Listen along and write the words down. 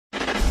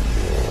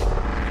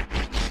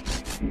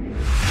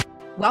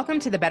Welcome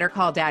to the Better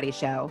Call Daddy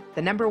Show,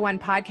 the #1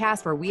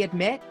 podcast where we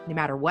admit, no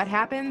matter what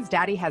happens,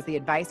 Daddy has the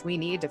advice we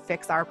need to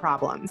fix our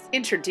problems.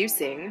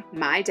 Introducing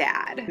my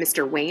dad,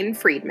 Mr. Wayne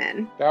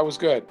Friedman. That was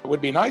good. It would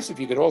be nice if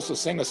you could also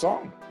sing a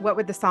song. What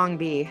would the song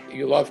be?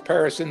 You love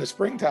Paris in the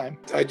springtime.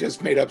 I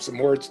just made up some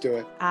words to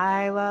it.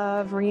 I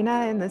love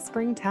Rena in the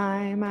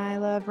springtime. I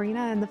love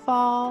Rena in the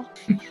fall.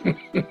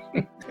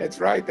 That's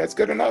right. That's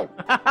good enough.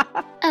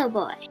 Oh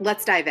boy.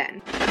 Let's dive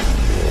in.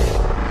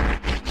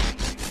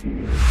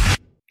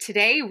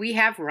 Today we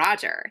have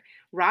Roger.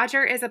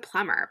 Roger is a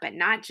plumber, but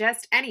not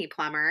just any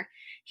plumber.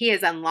 He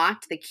has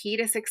unlocked the key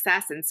to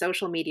success in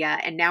social media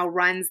and now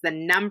runs the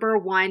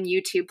 #1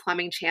 YouTube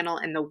plumbing channel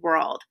in the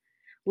world.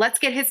 Let's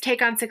get his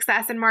take on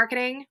success in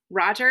marketing.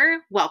 Roger,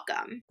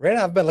 welcome.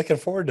 Rena, I've been looking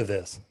forward to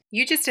this.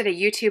 You just did a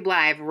YouTube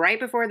live right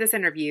before this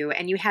interview,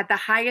 and you had the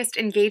highest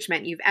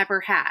engagement you've ever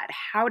had.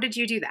 How did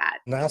you do that?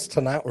 Now,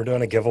 tonight we're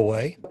doing a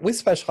giveaway. We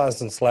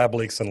specialize in slab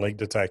leaks and leak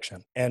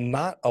detection, and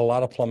not a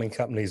lot of plumbing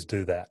companies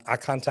do that. I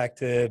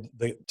contacted,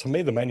 to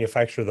me, the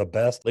manufacturer of the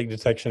best leak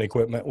detection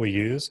equipment we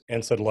use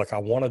and said, look, I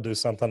want to do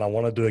something. I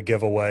want to do a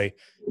giveaway.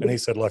 And he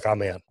said, look,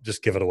 I'm in.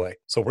 Just give it away.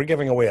 So we're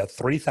giving away a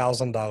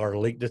 $3,000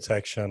 leak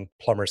detection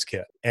plumber's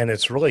kit. And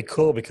it's really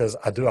cool because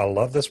I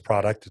love this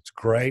product. It's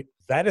great.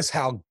 That is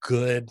how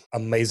good,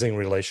 amazing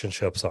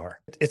relationships are.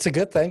 It's a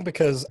good thing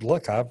because,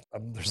 look,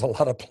 there's a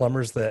lot of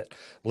plumbers that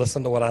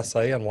listen to what I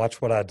say and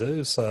watch what I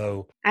do.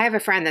 So I have a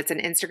friend that's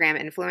an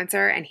Instagram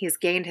influencer, and he's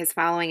gained his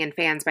following and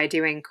fans by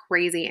doing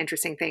crazy,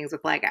 interesting things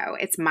with Lego.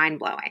 It's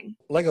mind-blowing.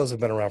 Legos have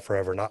been around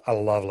forever, and I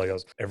love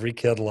Legos. Every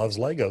kid loves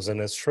Legos, and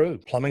it's true.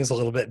 Plumbing's a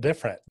little bit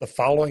different. The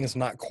following is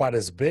not quite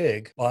as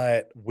big,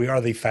 but we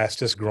are the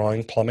fastest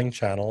growing plumbing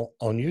channel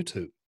on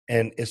YouTube.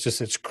 And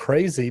it's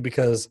crazy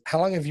because how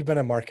long have you been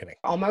in marketing?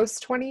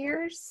 Almost 20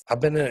 years. I've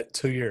been in it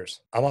 2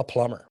 years. I'm a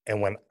plumber. And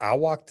when I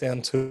walked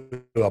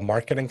into a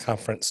marketing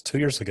conference 2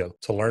 years ago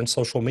to learn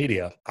social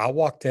media, I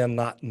walked in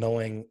not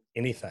knowing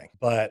anything.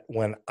 But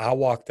when I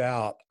walked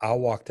out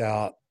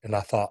and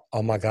I thought,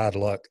 oh my God,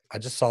 look, I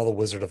just saw the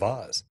Wizard of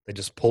Oz. They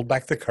just pulled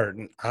back the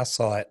curtain. I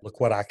saw it. Look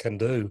what I can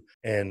do.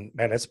 And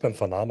man, it's been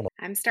phenomenal.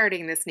 I'm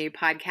starting this new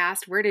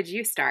podcast. Where did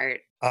you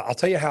start? I'll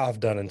tell you how I've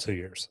done in 2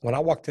 years. When I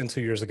walked in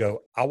 2 years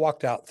ago, I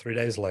walked out 3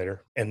 days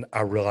later and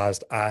I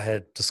realized I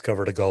had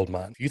discovered a gold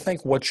mine. If you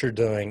think what you're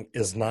doing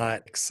is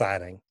not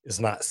exciting, is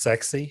not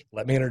sexy,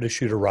 let me introduce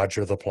you to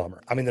Roger the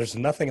Plumber. I mean, there's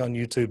nothing on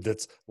YouTube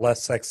that's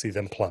less sexy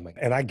than plumbing.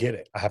 And I get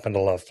it. I happen to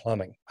love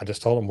plumbing. I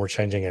just told them we're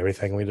changing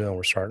everything we do and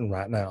we're starting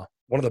right now.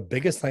 One of the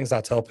biggest things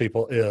I tell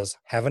people is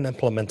have an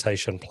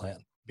implementation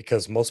plan.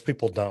 Because most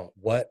people don't.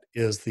 What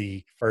is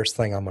the first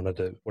thing I'm going to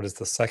do? What is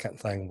the second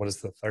thing? What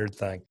is the third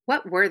thing?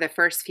 What were the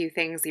first few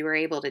things you were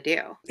able to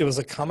do? It was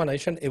a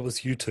combination. It was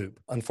YouTube.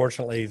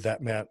 Unfortunately,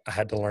 that meant I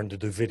had to learn to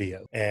do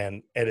video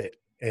and edit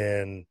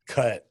and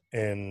cut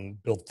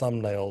and build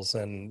thumbnails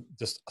and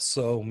just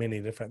so many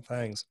different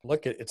things.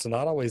 Look, it's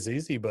not always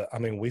easy, but I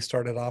mean, we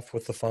started off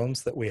with the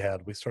phones that we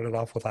had. We started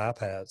off with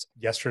iPads.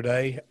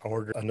 Yesterday, I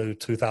ordered a new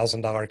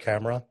 $2,000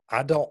 camera.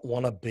 I don't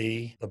want to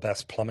be the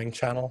best plumbing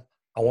channel.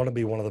 I want to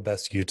be one of the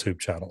best YouTube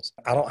channels.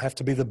 I don't have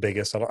to be the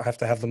biggest. I don't have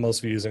to have the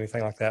most views,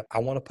 anything like that. I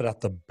want to put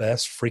out the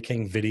best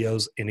freaking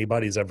videos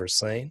anybody's ever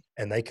seen.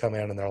 And they come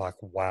in and they're like,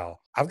 wow.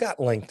 I've got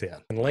LinkedIn.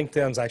 And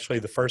LinkedIn's actually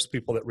the first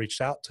people that reached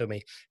out to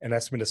me and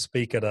asked me to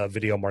speak at a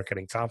video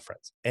marketing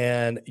conference.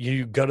 And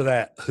you go to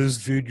that, who's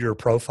viewed your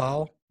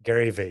profile?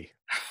 Gary V.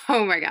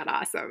 Oh my God,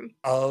 awesome.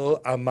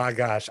 Oh my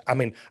gosh. I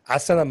mean, I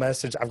sent a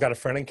message. I've got a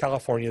friend in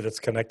California that's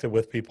connected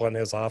with people in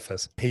his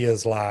office. He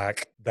is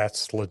like,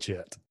 that's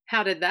legit.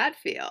 How did that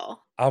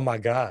feel? Oh my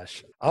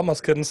gosh. I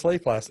almost couldn't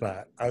sleep last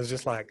night. I was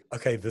just like,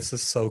 okay, this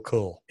is so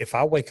cool. If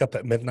I wake up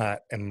at midnight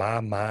and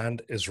my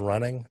mind is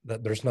running,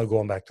 that there's no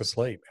going back to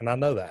sleep. And I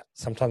know that.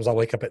 Sometimes I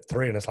wake up at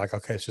 3 and it's like,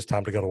 okay, it's just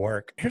time to go to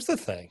work. Here's the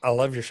thing. I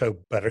love your show,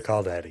 Better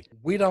Call Daddy.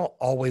 We don't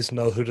always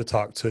know who to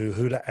talk to,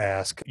 who to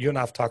ask. You and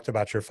I have talked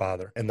about your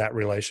father and that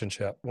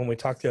relationship. When we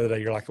talked the other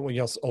day, you're like, well,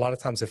 a lot of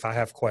times if I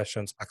have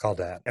questions, I call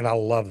Dad. And I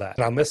love that.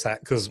 And I miss that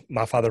because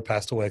my father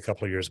passed away a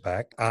couple of years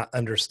back. I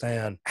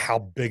understand how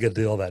big a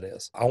deal that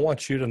is. I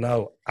want you to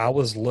know I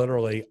was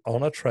literally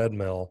on a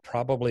treadmill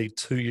probably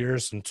 2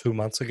 years and 2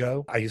 months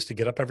ago. I used to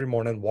get up every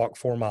morning, walk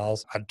 4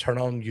 miles. I'd turn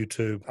on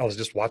YouTube. I was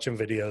just watching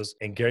videos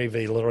and Gary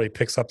V literally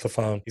picks up the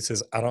phone. He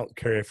says, I don't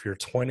care if you're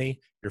 20,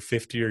 you're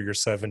 50 or you're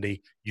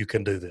 70, you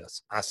can do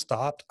this. I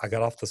stopped. I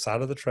got off the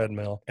side of the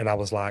treadmill and I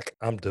was like,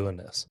 I'm doing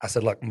this. I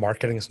said, look,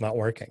 marketing is not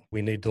working.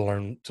 We need to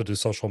learn to do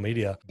social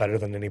media better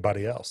than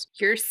anybody else.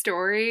 Your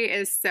story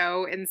is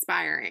so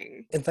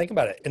inspiring. And think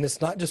about it. And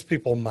it's not just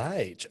people my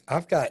age.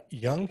 I've got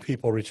young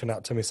people reaching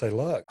out to me say,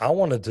 look, I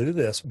want to do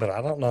this, but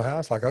I don't know how.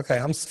 It's like, okay,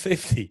 I'm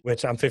 50,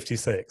 which I'm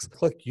 56.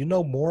 Look, you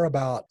know more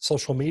about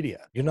social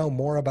media. You know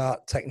more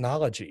about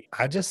technology.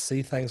 I just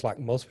see things like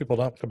most people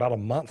don't. About a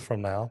month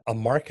from now, a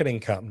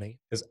marketing company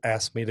has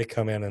asked me to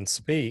come in and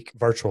speak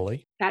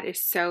virtually That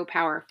is so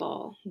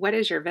powerful. What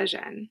is your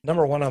vision?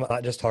 Number one, I'm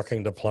not just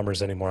talking to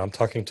plumbers anymore. I'm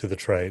talking to the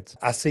trades.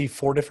 I see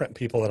 4 different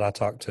people that I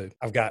talk to.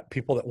 I've got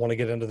people that want to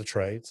get into the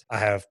trades. I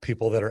have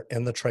people that are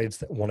in the trades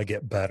that want to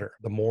get better.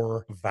 The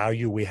more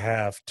value we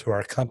have to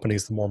our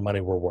companies, the more money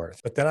we're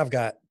worth. But then I've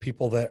got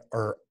people that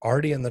are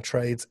already in the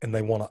trades and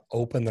they want to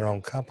open their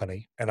own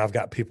company. And I've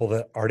got people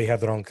that already have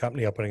their own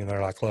company opening and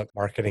they're like, look,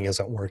 marketing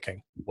isn't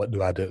working. What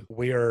do I do?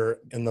 We are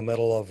in the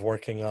middle of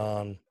working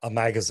on a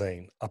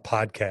magazine, a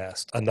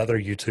podcast, another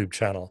YouTube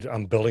channel.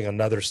 I'm building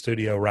another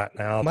studio right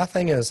now. My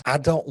thing is, I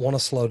don't want to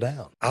slow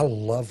down. I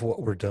love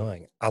what we're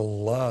doing. I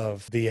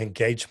love the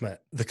engagement,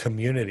 the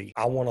community.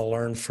 I want to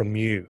learn from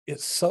you.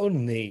 It's so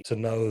neat to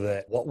know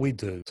that what we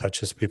do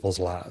touches people's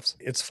lives.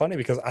 It's funny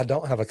because I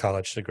don't have a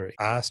college degree.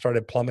 I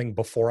started plumbing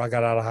before I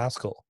got out of high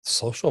school.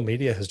 Social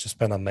media has just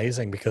been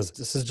amazing because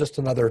this is just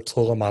another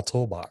tool in my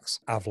toolbox.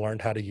 I've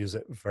learned how to use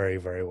it very,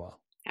 very well.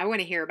 I want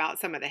to hear about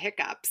some of the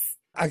hiccups.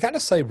 I got to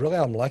say, really,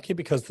 I'm lucky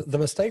because the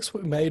mistakes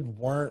we made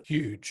weren't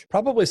huge.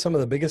 Probably some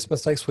of the biggest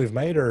mistakes we've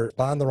made are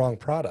buying the wrong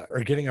product or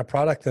getting a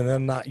product and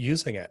then not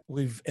using it.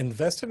 We've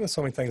invested in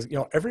so many things. You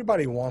know,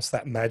 everybody wants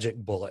that magic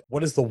bullet.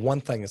 What is the one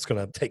thing that's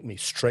going to take me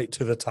straight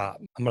to the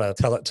top? I'm going to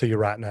tell it to you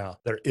right now.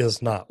 There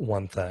is not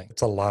one thing.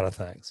 It's a lot of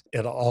things.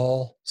 It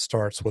all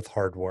starts with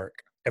hard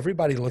work.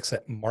 Everybody looks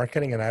at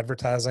marketing and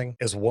advertising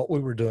as what we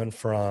were doing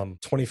from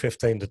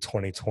 2015 to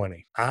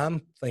 2020.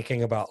 I'm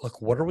thinking about,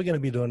 look, what are we going to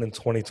be doing in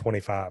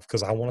 2025?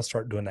 Because I want to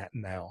start doing that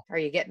now. Are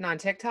you getting on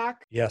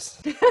TikTok?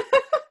 Yes.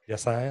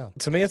 Yes, I am.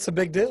 To me, it's a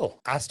big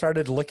deal. I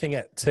started looking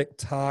at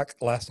TikTok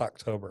last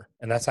October,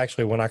 and that's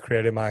actually when I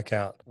created my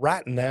account.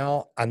 Right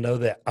now, I know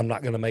that I'm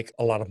not going to make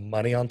a lot of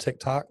money on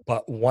TikTok,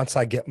 but once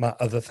I get my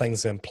other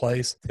things in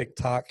place,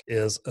 TikTok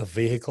is a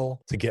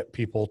vehicle to get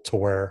people to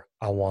where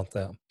I want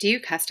them. Do you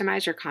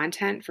customize your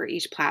content for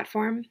each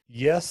platform?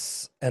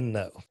 Yes and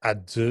no. I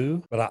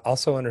do, but I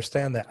also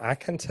understand that I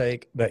can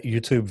take that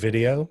YouTube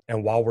video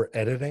and while we're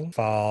editing, if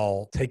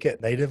I'll take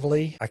it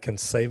natively, I can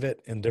save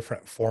it in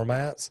different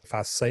formats. If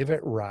I save it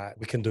right,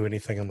 we can do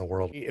anything in the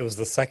world. It was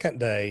the second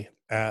day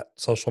at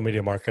Social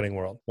Media Marketing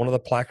World. One of the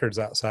placards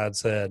outside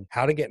said,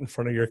 how to get in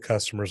front of your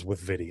customers with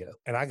video.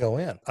 And I go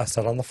in. I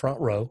sat on the front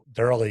row.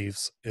 Daryl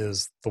Eves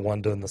is the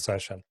one doing the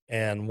session.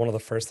 And one of the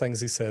first things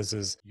he says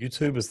is,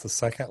 YouTube is the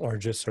second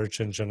largest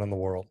search engine in the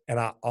world. And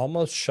I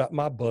almost shut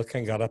my book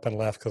and got up and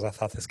left because I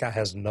thought this guy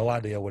has no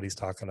idea what he's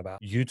talking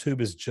about. YouTube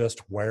is just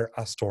where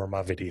I store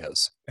my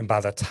videos. And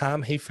by the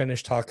time he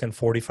finished talking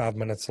 45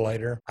 minutes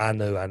later, I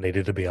knew I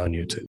needed to be on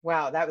YouTube.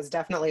 Wow, that was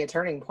definitely a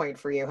turning point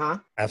for you, huh?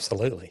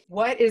 Absolutely.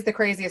 What is the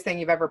craziest thing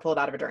you've ever pulled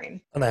out of a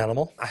drain? An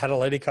animal. I had a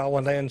lady call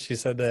one day and she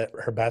said that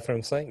her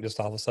bathroom sink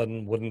just all of a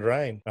sudden wouldn't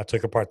drain. I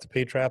took apart the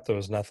P-trap. There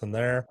was nothing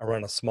there. I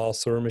ran a small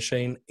sewer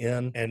machine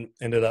in and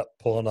ended up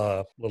pulling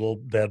a little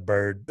dead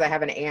bird. I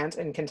have an aunt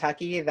in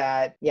Kentucky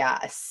that,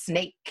 a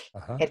snake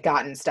had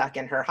gotten stuck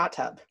in her hot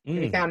tub. Have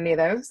you found any of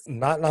those?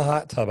 Not in a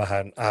hot tub. I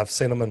hadn't. I've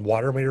seen them in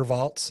water meter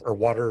vaults or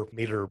water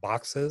meter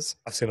boxes.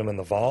 I've seen them in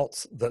the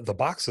vaults. The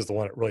box is the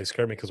one that really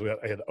scared me because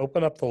I had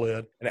opened up the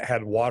lid and it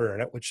had water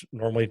in it, which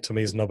normally to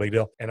me is no big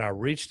deal. And I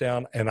reached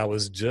down and I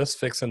was just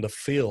fixing to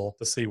feel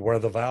to see where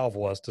the valve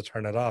was to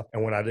turn it off.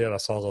 And when I did, I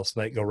saw a little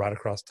snake go right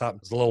across the top.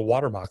 It was a little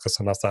water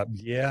moccasin. I thought,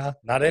 yeah,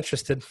 not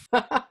interested.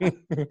 I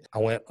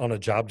went on a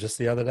job just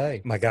the other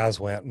day. My guys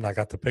went and I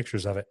got the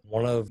pictures of it.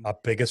 One of my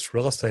biggest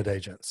real estate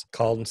agents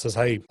called and says,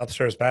 hey,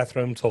 upstairs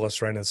bathroom, told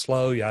us raining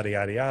slow, yada,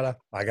 yada, yada.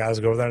 My guys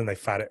go over there and they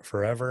fight it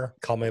forever.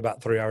 Call me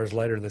about 3 hours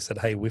later. They said,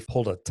 hey, we've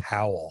pulled a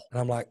towel. And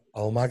I'm like,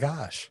 oh my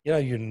gosh. You know,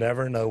 you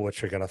never know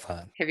what you're going to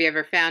find. Have you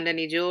ever found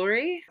any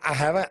jewelry? I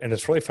haven't. And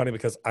it's really funny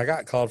because I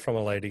got called from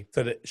a lady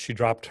that she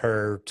dropped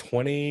her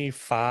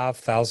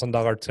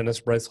 $25,000 tennis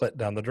bracelet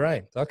down the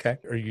drain. Okay.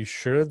 Are you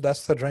sure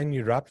that's the drain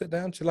you dropped it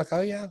down? She's like,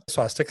 oh yeah.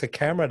 So I stick a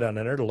camera down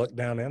in there to look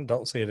down in,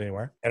 don't see it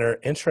anywhere. And her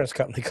insurance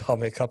company called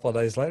me a couple of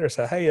days later and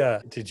said, hey,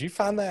 did you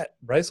find that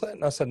bracelet?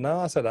 And I said, no.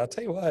 I said, I'll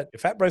tell you what,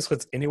 if that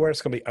bracelet's anywhere,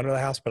 it's going to be under the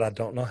house, but I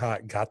don't know how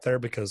it got there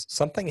because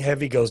something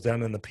heavy goes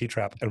down in the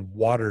P-trap and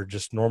water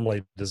just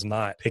normally does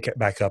not pick it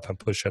back up and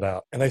push it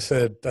out. And they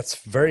said, that's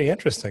very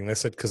interesting. They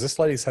said, because this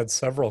lady's had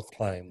several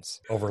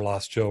claims over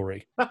lost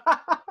jewelry.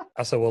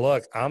 I said, well,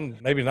 look, I'm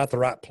maybe not the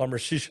right plumber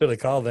she should have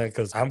called then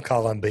because I'm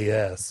calling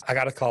BS. I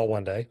got a call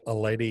one day. A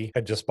lady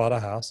had just bought a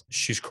house.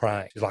 She's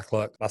crying. She's like,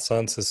 look, my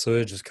son says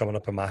sewage is coming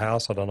up in my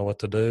house. I don't know what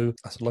to do.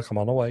 I said, look, I'm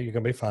on the way. You're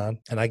going to be fine.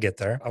 And I get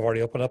there. I've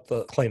already opened up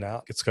the clean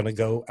out. It's going to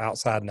go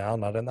outside now,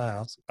 not in the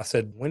house. I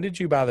said, when did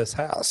you buy this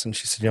house? And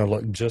she said,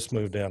 look, just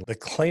moved in. The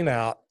clean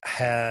out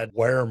had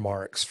wear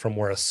marks from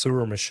where a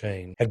sewer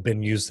machine had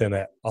been used in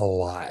it a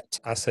lot.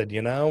 I said,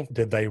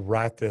 did they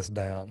write this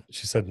down?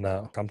 She said,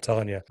 no. I'm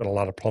telling you, but a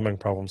lot of plumbing plumbing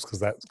problems because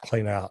that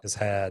clean out has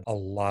had a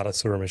lot of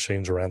sewer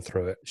machines ran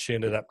through it. She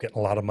ended up getting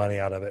a lot of money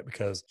out of it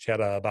because she had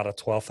about a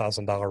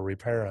 $12,000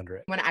 repair under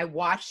it. When I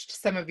watched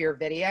some of your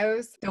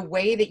videos, the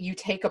way that you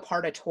take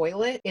apart a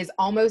toilet is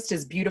almost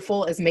as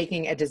beautiful as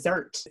making a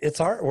dessert. It's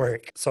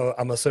artwork. So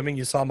I'm assuming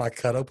you saw my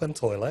cut open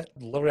toilet.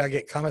 Literally, I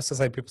get comments that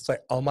say, people say,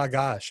 oh my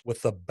gosh,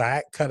 with the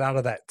back cut out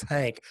of that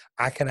tank,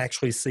 I can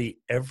actually see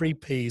every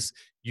piece.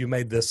 You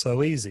made this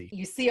so easy.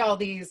 You see all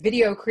these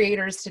video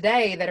creators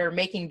today that are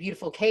making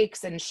beautiful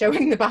cakes and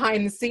showing the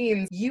behind the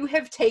scenes. You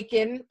have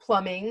taken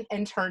plumbing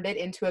and turned it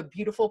into a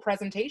beautiful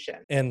presentation.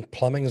 And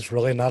plumbing is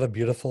really not a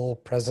beautiful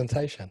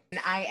presentation. And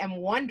I am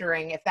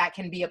wondering if that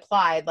can be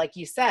applied, like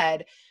you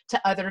said,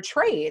 to other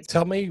trades.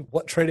 Tell me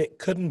what trade it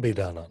couldn't be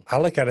done on. I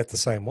look at it the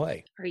same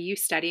way. Are you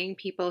studying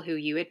people who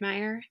you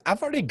admire?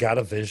 I've already got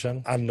a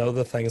vision. I know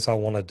the things I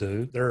want to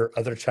do. There are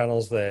other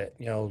channels that,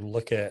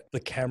 look at the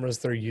cameras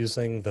they're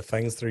using, the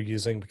things they're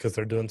using because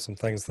they're doing some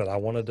things that I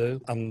want to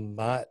do. I'm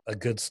not a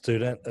good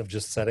student of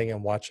just sitting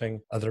and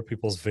watching other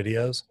people's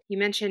videos. You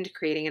mentioned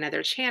creating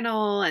another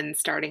channel and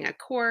starting a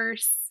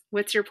course.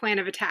 What's your plan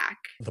of attack?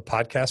 The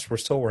podcast we're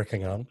still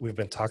working on. We've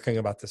been talking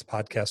about this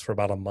podcast for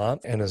about a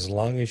month. And as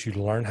long as you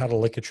learn how to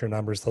look at your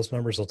numbers, those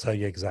numbers will tell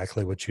you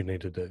exactly what you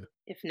need to do.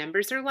 If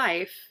numbers are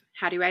life,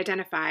 how do you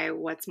identify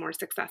what's more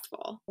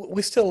successful?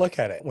 We still look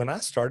at it. When I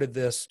started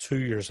this 2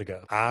 years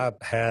ago, I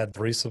had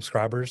 3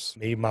 subscribers,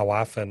 me, my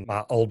wife, and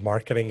my old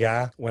marketing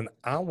guy. When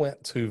I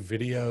went to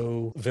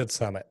Video Vid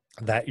Summit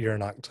that year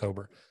in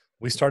October,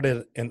 we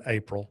started in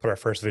April, put our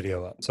first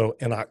video up. So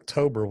in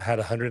October, I had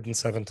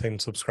 117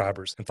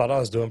 subscribers and thought I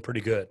was doing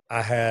pretty good.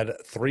 I had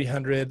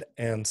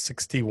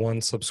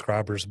 361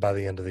 subscribers by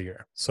the end of the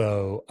year.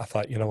 So I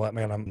thought, you know what,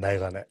 man, I'm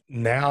nailing it.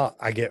 Now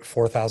I get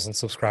 4,000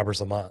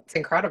 subscribers a month. It's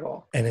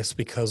incredible. And it's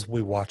because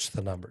we watch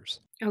the numbers.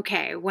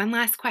 Okay, one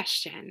last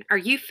question. Are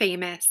you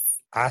famous?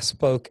 I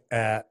spoke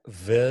at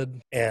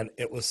VID and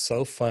it was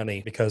so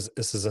funny because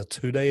this is a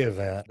 2-day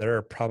event. There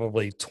are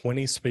probably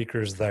 20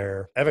 speakers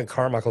there. Evan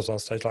Carmichael's on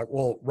stage like,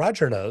 well,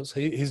 Roger knows.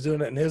 He's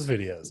doing it in his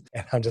videos.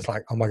 And I'm just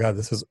like, oh my God,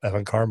 this is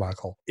Evan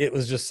Carmichael. It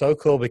was just so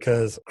cool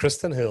because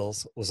Kristen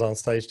Hills was on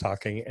stage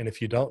talking. And if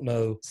you don't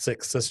know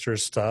Six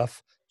Sisters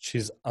stuff,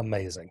 she's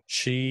amazing.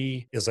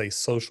 She is a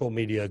social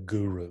media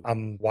guru.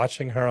 I'm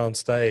watching her on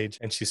stage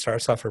and she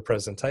starts off her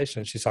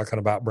presentation. She's talking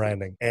about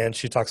branding and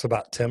she talks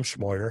about Tim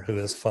Schmoyer, who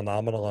is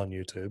phenomenal on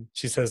YouTube.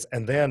 She says,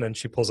 and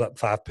she pulls up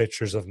 5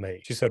 pictures of me.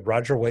 She said,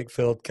 Roger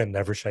Wakefield can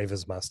never shave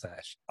his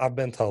mustache. I've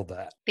been told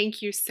that.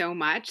 Thank you so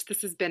much.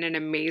 This has been an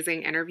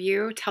amazing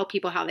interview. Tell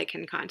people how they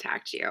can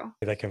contact you.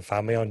 They can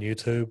find me on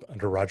YouTube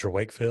under Roger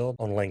Wakefield,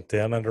 on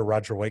LinkedIn under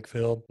Roger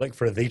Wakefield. Look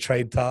for The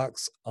Trade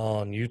Talks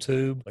on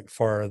YouTube. Look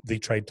for The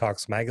Trade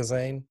Talks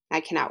magazine. I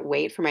cannot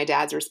wait for my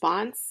dad's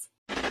response.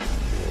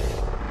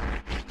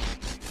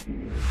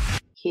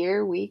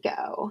 Here we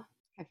go.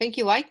 I think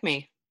you like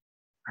me.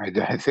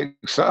 I think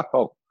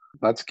so.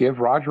 Let's give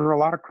Roger a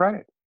lot of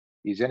credit.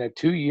 He's in it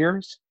 2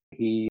 years.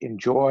 He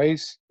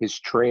enjoys his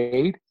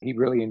trade. He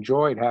really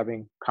enjoyed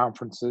having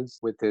conferences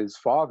with his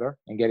father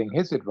and getting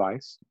his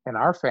advice. In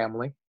our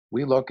family,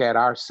 we look at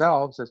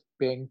ourselves as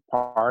being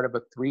part of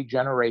a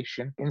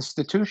 3-generation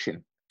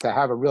institution. To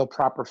have a real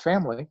proper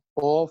family,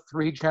 all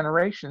 3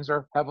 generations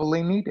are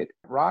heavily needed.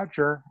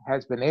 Roger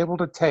has been able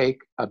to take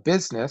a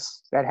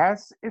business that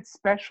has its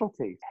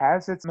specialty,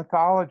 has its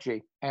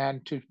mythology,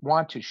 and to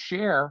want to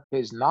share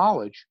his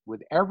knowledge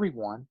with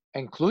everyone,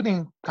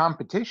 including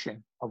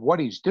competition of what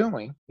he's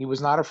doing. He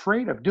was not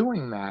afraid of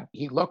doing that.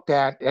 He looked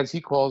at, as he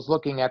calls,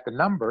 looking at the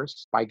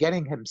numbers by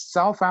getting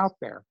himself out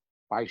there,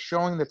 by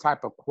showing the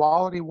type of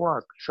quality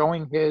work,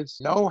 showing his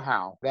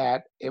know-how,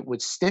 that it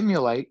would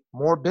stimulate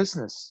more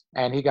business.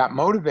 And he got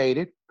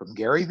motivated from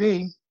Gary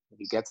Vee.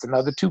 He gets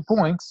another 2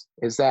 points,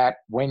 is that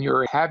when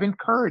you have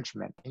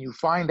encouragement and you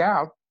find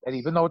out that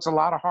even though it's a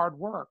lot of hard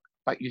work,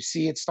 but you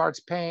see it starts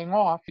paying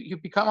off, you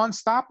become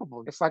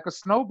unstoppable. It's like a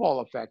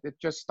snowball effect. It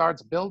just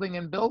starts building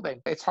and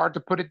building. It's hard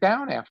to put it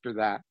down after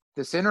that.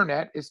 This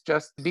internet is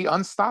just to be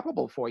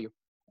unstoppable for you.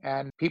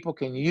 And people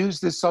can use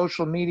this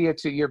social media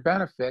to your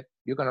benefit.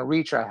 You're going to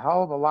reach a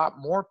hell of a lot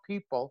more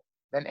people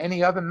than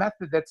any other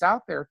method that's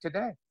out there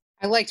today.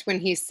 I liked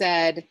when he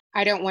said,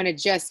 I don't want to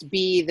just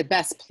be the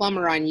best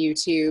plumber on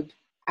YouTube.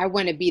 I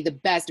want to be the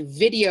best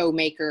video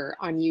maker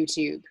on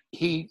YouTube.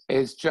 He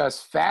is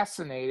just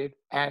fascinated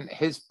and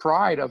his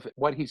pride of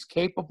what he's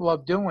capable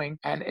of doing.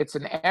 And it's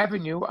an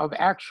avenue of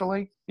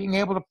actually being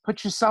able to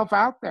put yourself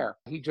out there.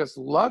 He just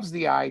loves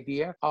the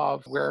idea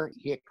of where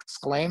he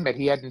exclaimed that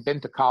he hadn't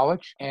been to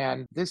college.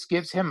 And this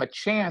gives him a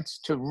chance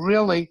to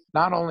really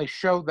not only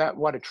show that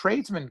what a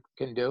tradesman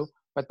can do,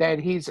 but that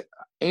he's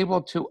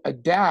able to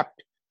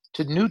adapt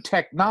to new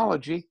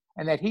technology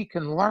and that he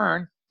can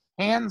learn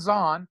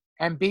hands-on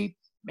and be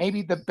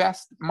maybe the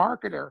best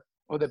marketer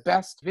or the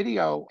best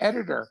video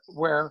editor,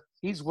 where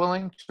he's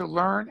willing to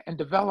learn and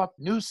develop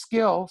new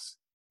skills.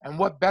 And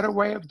what better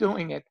way of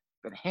doing it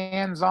than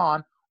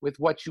hands-on with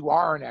what you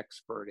are an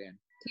expert in.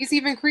 He's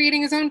even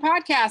creating his own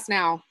podcast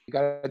now. You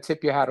got to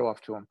tip your hat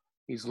off to him.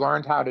 He's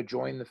learned how to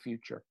join the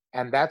future.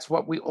 And that's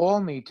what we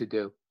all need to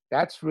do.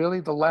 That's really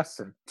the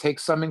lesson. It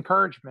takes some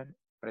encouragement,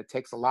 but it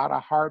takes a lot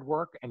of hard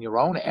work and your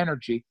own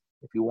energy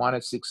if you want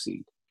to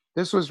succeed.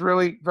 This was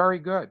really very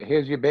good.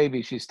 Here's your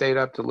baby. She stayed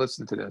up to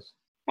listen to this.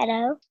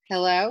 Hello?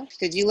 Hello?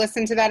 Did you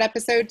listen to that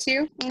episode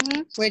too?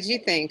 Mm-hmm. What'd you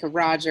think of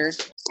Roger?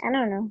 I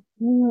don't know.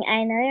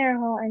 I know your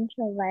whole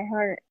intro by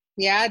heart.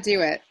 Yeah,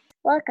 do it.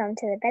 Welcome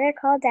to the Better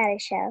Call Daddy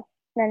Show,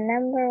 the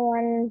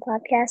 #1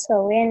 podcast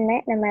where we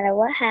admit no matter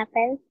what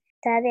happens,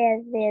 Daddy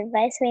has the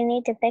advice we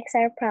need to fix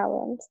our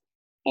problems.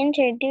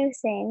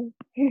 Introducing...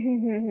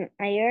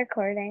 Are you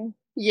recording?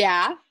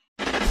 Yeah.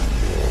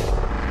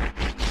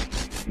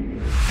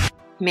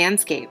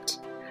 Manscaped.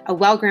 A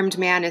well-groomed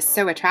man is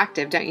so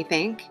attractive, don't you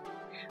think?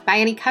 Buy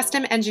any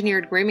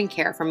custom-engineered grooming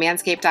care from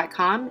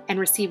manscaped.com and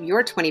receive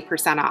your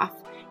 20% off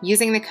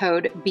using the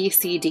code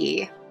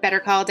BCD. Better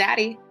Call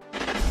Daddy.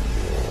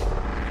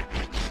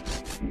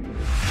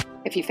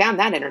 If you found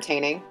that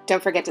entertaining,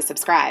 don't forget to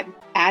subscribe.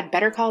 Add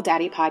Better Call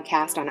Daddy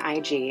podcast on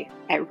IG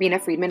at Rena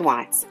Friedman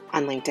Watts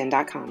on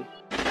LinkedIn.com.